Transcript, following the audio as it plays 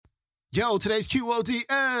Yo, today's QOD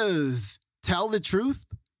is tell the truth,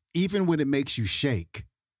 even when it makes you shake.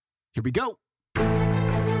 Here we go.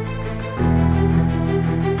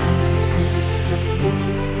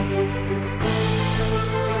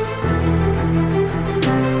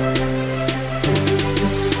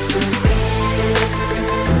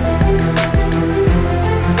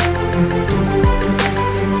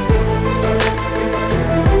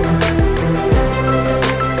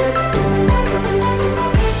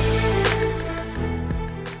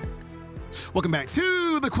 Welcome back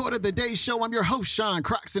to the Quote of the Day Show. I'm your host, Sean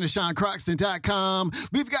Croxton of SeanCroxton.com.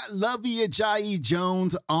 We've got Luvvie Ajayi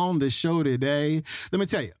Jones on the show today. Let me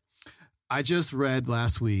tell you, I just read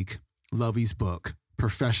last week Luvvie's book,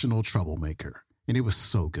 Professional Troublemaker, and it was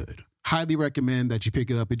so good. Highly recommend that you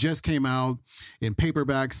pick it up. It just came out in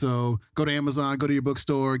paperback, so go to Amazon, go to your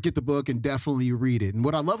bookstore, get the book, and definitely read it. And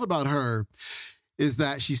what I love about her is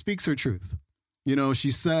that she speaks her truth. You know,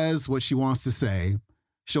 she says what she wants to say.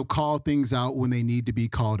 She'll call things out when they need to be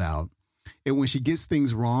called out. And when she gets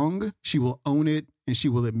things wrong, she will own it and she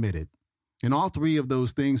will admit it. And all three of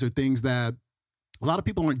those things are things that a lot of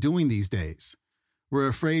people aren't doing these days. We're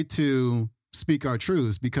afraid to speak our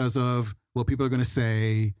truths because of what people are going to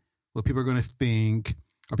say, what people are going to think.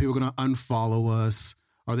 Are people going to unfollow us?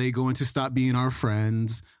 Are they going to stop being our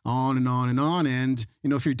friends? On and on and on. And, you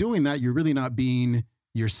know, if you're doing that, you're really not being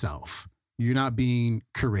yourself. You're not being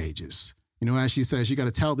courageous. You know, as she says, you got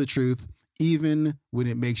to tell the truth, even when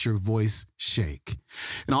it makes your voice shake.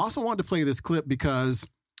 And I also wanted to play this clip because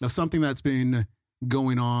of something that's been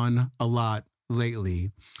going on a lot lately.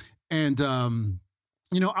 And,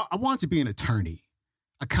 you know, I wanted to be an attorney.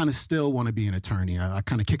 I kind of still want to be an attorney. I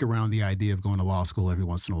kind of kick around the idea of going to law school every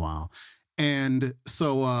once in a while. And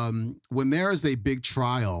so when there is a big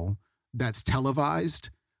trial that's televised,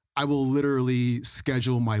 I will literally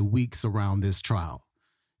schedule my weeks around this trial.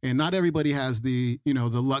 And not everybody has the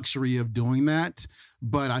luxury of doing that.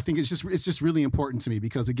 But I think it's just really important to me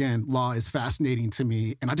because, again, law is fascinating to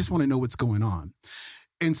me and I just want to know what's going on.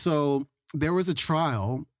 And so there was a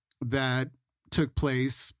trial that took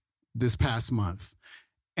place this past month.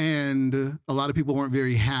 And a lot of people weren't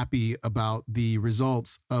very happy about the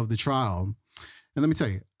results of the trial. And let me tell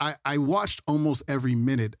you, I watched almost every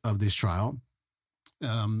minute of this trial.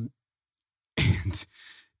 And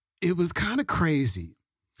it was kind of crazy.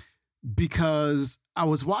 Because I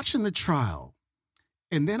was watching the trial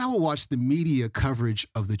and then I would watch the media coverage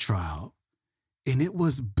of the trial and it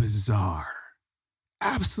was bizarre,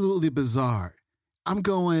 absolutely bizarre. I'm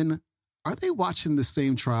going, are they watching the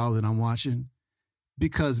same trial that I'm watching?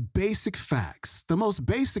 Because basic facts, the most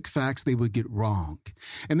basic facts they would get wrong.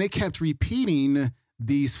 And they kept repeating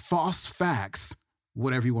these false facts,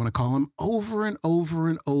 whatever you want to call them, over and over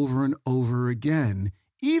and over and over again.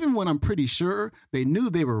 Even when I'm pretty sure they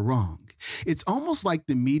knew they were wrong. It's almost like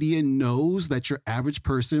the media knows that your average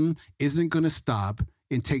person isn't going to stop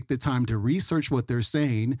and take the time to research what they're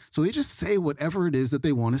saying. So they just say whatever it is that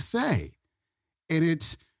they want to say. And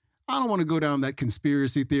I don't want to go down that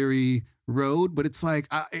conspiracy theory road, but it's like,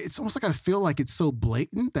 it's almost like I feel like it's so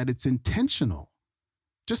blatant that it's intentional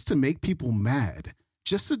just to make people mad,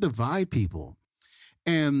 just to divide people.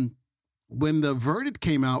 And when the verdict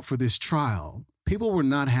came out for this trial, people were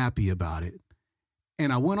not happy about it.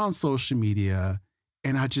 And I went on social media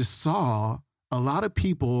and I just saw a lot of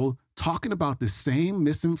people talking about the same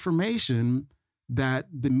misinformation that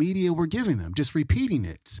the media were giving them, just repeating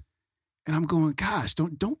it. And I'm going, gosh,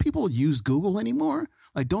 don't people use Google anymore?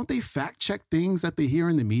 Like, don't they fact check things that they hear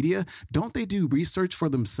in the media? Don't they do research for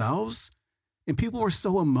themselves? And people were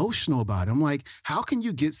so emotional about it. I'm like, how can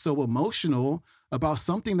you get so emotional about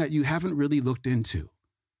something that you haven't really looked into?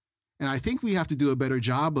 And I think we have to do a better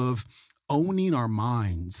job of owning our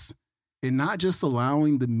minds and not just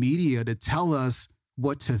allowing the media to tell us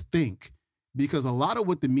what to think, because a lot of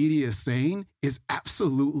what the media is saying is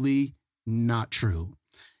absolutely not true.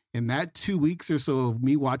 And that 2 weeks or so of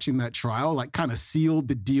me watching that trial, like, kind of sealed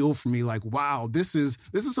the deal for me. Like, wow, this is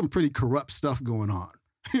some pretty corrupt stuff going on.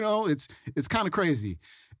 You know, it's kind of crazy.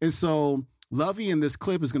 And so Luvvie in this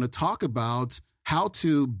clip is going to talk about how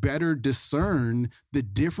to better discern the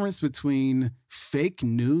difference between fake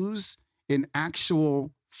news and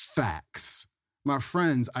actual facts. My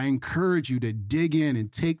friends, I encourage you to dig in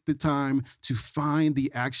and take the time to find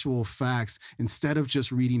the actual facts instead of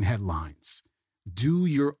just reading headlines. Do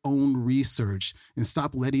your own research and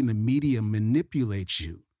stop letting the media manipulate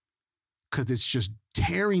you, because it's just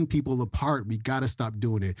tearing people apart. We got to stop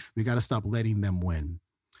doing it. We got to stop letting them win.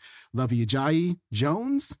 Luvvie Ajayi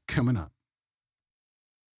Jones coming up.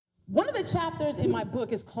 One of the chapters in my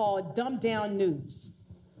book is called Dumbed Down News.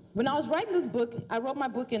 When I was writing this book, I wrote my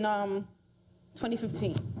book in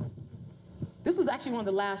 2015. This was actually one of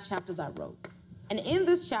the last chapters I wrote. And in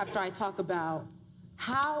this chapter, I talk about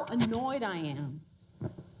how annoyed I am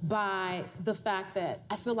by the fact that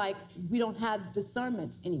I feel like we don't have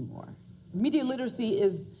discernment anymore. Media literacy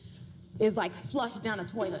is like flushed down a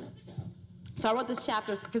toilet. So I wrote this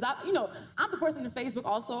chapter because I'm the person in Facebook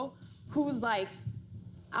also who's like,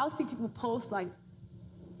 I'll see people post like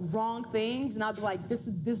wrong things, and I'll be like, this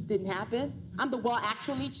didn't happen. I'm the well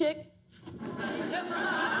actually chick.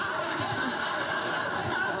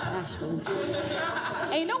 Actually.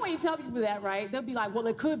 Ain't no way you tell people that, right? They'll be like, well,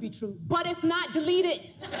 it could be true, but it's not, delete it.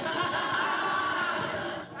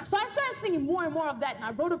 So I started seeing more and more of that, and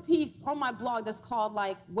I wrote a piece on my blog that's called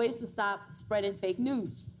like Ways to Stop Spreading Fake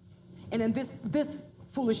News. And then this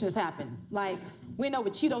foolishness happened. Like, we know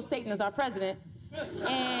with Cheeto Satan as our president,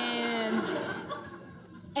 and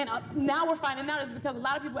now we're finding out it's because a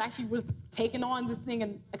lot of people actually were taking on this thing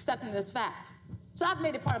and accepting it as fact. So I've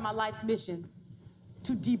made it part of my life's mission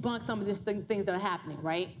to debunk some of these things that are happening,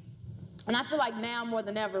 right? And I feel like now more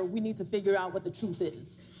than ever, we need to figure out what the truth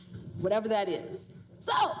is, whatever that is.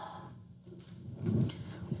 So,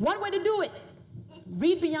 one way to do it,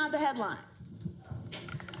 read beyond the headline.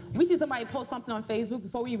 We see somebody post something on Facebook,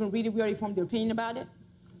 before we even read it, we already formed an opinion about it.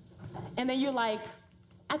 And then you're like,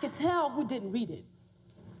 I could tell who didn't read it,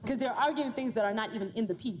 because they're arguing things that are not even in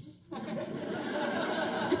the piece.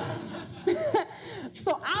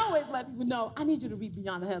 So I always let people know, I need you to read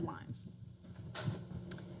beyond the headlines.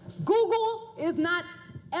 Google is not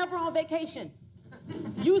ever on vacation.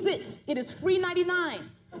 Use it. It is free 99.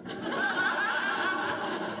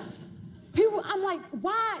 People, I'm like,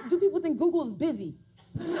 why do people think Google is busy?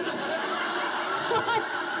 It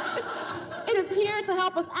is here to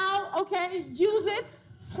help us out, okay? Use it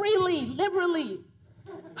freely, liberally.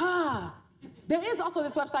 There is also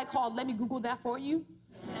this website called Let Me Google That For You.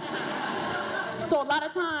 So a lot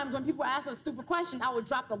of times when people ask a stupid question, I would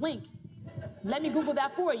drop the link. Let me Google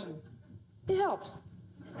that for you. It helps.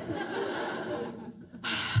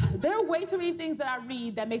 There are way too many things that I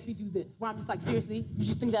read that makes me do this, where I'm just like, seriously, you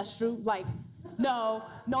just think that's true? Like, no,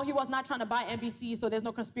 he was not trying to buy NBC, so there's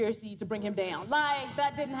no conspiracy to bring him down. Like,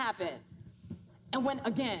 that didn't happen. And when,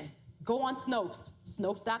 again, go on Snopes,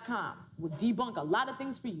 Snopes.com, will debunk a lot of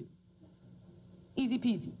things for you. Easy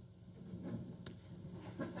peasy.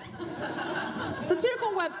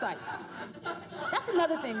 Satirical websites. That's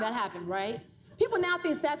another thing that happened, right? People now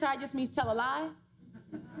think satire just means tell a lie.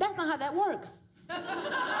 That's not how that works. Like,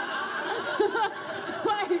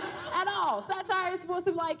 at all. Satire is supposed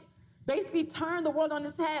to, like, basically turn the world on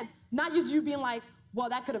its head. Not just you being like, well,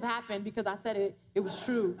 that could have happened because I said it was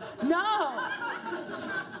true. No!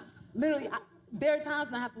 Literally, there are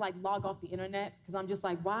times when I have to, like, log off the internet because I'm just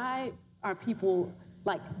like, why are people,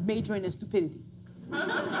 like, majoring in stupidity?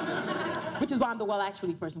 Which is why I'm the well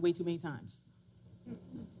actually person way too many times.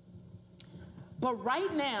 But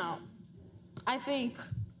right now, I think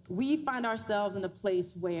we find ourselves in a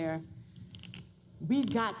place where we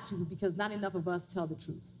got to, because not enough of us tell the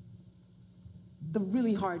truth. The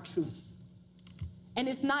really hard truth. And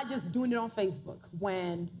it's not just doing it on Facebook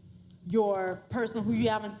when your person who you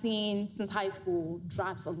haven't seen since high school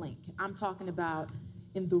drops a link. I'm talking about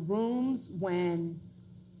in the rooms when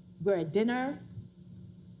we're at dinner,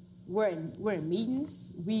 we're in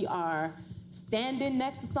meetings, we are standing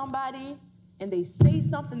next to somebody, and they say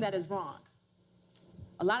something that is wrong.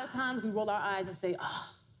 A lot of times we roll our eyes and say, oh,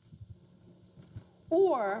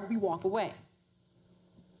 or we walk away.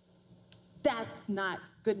 That's not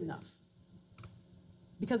good enough.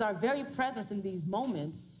 Because our very presence in these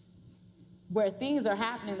moments where things are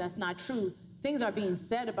happening that's not true, things are being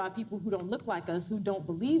said about people who don't look like us, who don't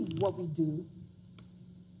believe what we do,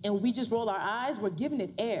 and we just roll our eyes, we're giving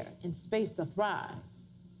it air and space to thrive.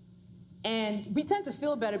 And we tend to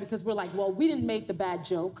feel better because we're like, well, we didn't make the bad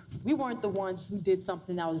joke. We weren't the ones who did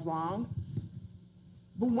something that was wrong.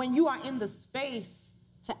 But when you are in the space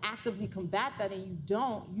to actively combat that and you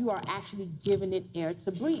don't, you are actually giving it air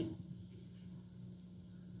to breathe.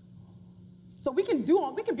 So we can be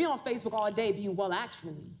on Facebook all day being well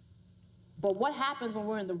actually. But what happens when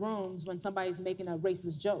we're in the rooms when somebody's making a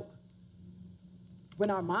racist joke? When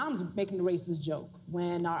our mom's making a racist joke,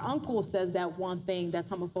 when our uncle says that one thing that's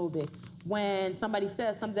homophobic, when somebody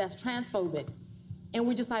says something that's transphobic, and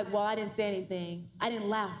we're just like, well, I didn't say anything, I didn't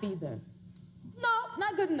laugh either. No,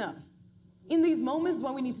 not good enough. In these moments is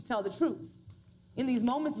when we need to tell the truth. In these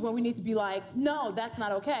moments is when we need to be like, no, that's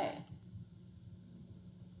not okay.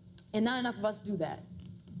 And not enough of us do that.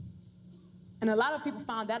 And a lot of people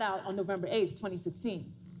found that out on November 8th,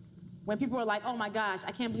 2016. When people were like, oh my gosh,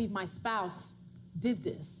 I can't believe my spouse did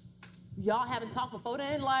this. Y'all haven't talked before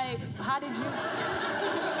then? Like,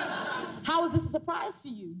 how is this a surprise to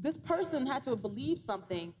you? This person had to have believed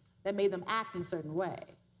something that made them act in a certain way.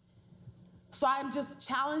 So I'm just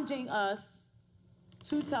challenging us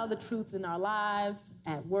to tell the truths in our lives,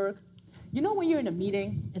 at work. You know when you're in a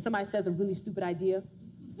meeting and somebody says a really stupid idea?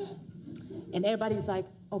 And everybody's like,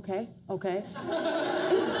 okay. And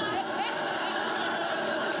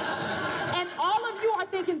all of you are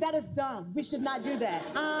thinking that is dumb. We should not do that.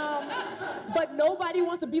 But nobody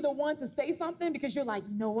wants to be the one to say something because you're like,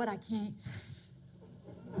 you know what, I can't.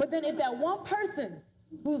 But then if that one person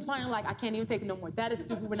who's finally like, I can't even take it no more, that is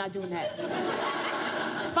stupid, we're not doing that.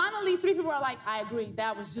 Finally, 3 people are like, I agree,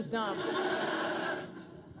 that was just dumb.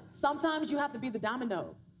 Sometimes you have to be the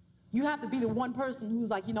domino. You have to be the one person who's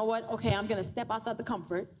like, you know what, okay, I'm gonna step outside the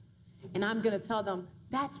comfort and I'm gonna tell them,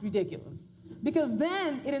 that's ridiculous. Because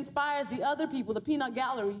then it inspires the other people, the peanut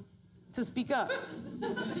gallery, to speak up.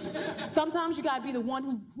 Sometimes you gotta be the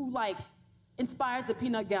one who like inspires the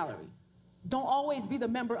peanut gallery. Don't always be the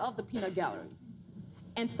member of the peanut gallery.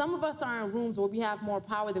 And some of us are in rooms where we have more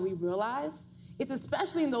power than we realize. It's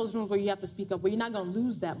especially in those rooms where you have to speak up, where you're not gonna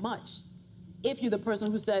lose that much. If you're the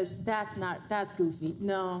person who says, that's goofy.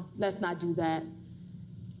 No, let's not do that.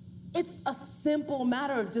 It's a simple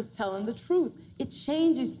matter of just telling the truth. It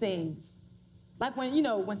changes things. Like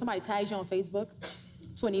when somebody tags you on Facebook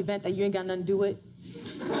to an event that you ain't got nothing to do with,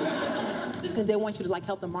 because they want you to like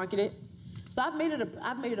help them market it. So I've made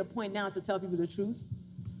it a point now to tell people the truth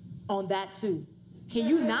on that too. Can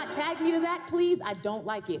you not tag me to that, please? I don't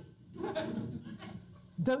like it.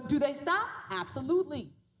 Do they stop?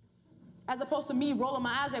 Absolutely. As opposed to me rolling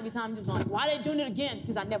my eyes every time, just going, why are they doing it again?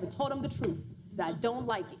 Because I never told them the truth, that I don't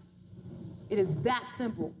like it. It is that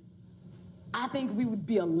simple. I think we would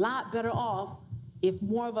be a lot better off if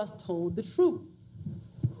more of us told the truth.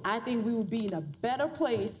 I think we would be in a better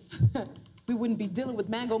place. We wouldn't be dealing with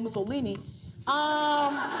Mango Mussolini if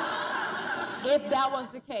that was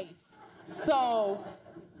the case. So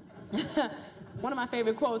one of my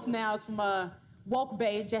favorite quotes now is from Woke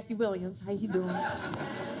Bay, Jesse Williams. How you doing?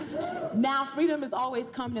 Now, freedom is always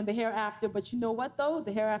coming in the hereafter, but you know what, though?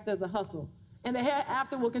 The hereafter is a hustle. And the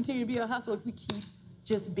hereafter will continue to be a hustle if we keep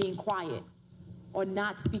just being quiet or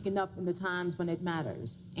not speaking up in the times when it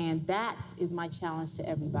matters. And that is my challenge to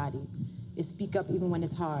everybody, is speak up even when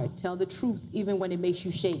it's hard. Tell the truth even when it makes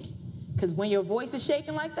you shake. Because when your voice is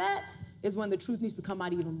shaking like that is when the truth needs to come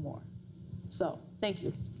out even more. So, thank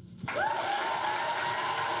you.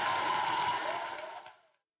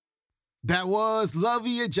 That was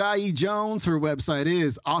Luvvie Ajayi Jones. Her website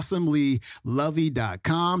is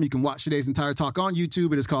awesomelyluvvie.com. You can watch today's entire talk on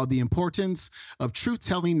YouTube. It is called The Importance of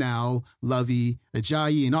Truth-Telling Now, Luvvie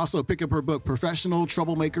Ajayi. And also pick up her book, Professional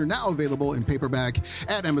Troublemaker, now available in paperback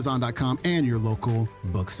at Amazon.com and your local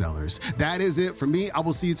booksellers. That is it for me. I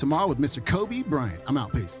will see you tomorrow with Mr. Kobe Bryant. I'm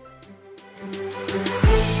out. Peace.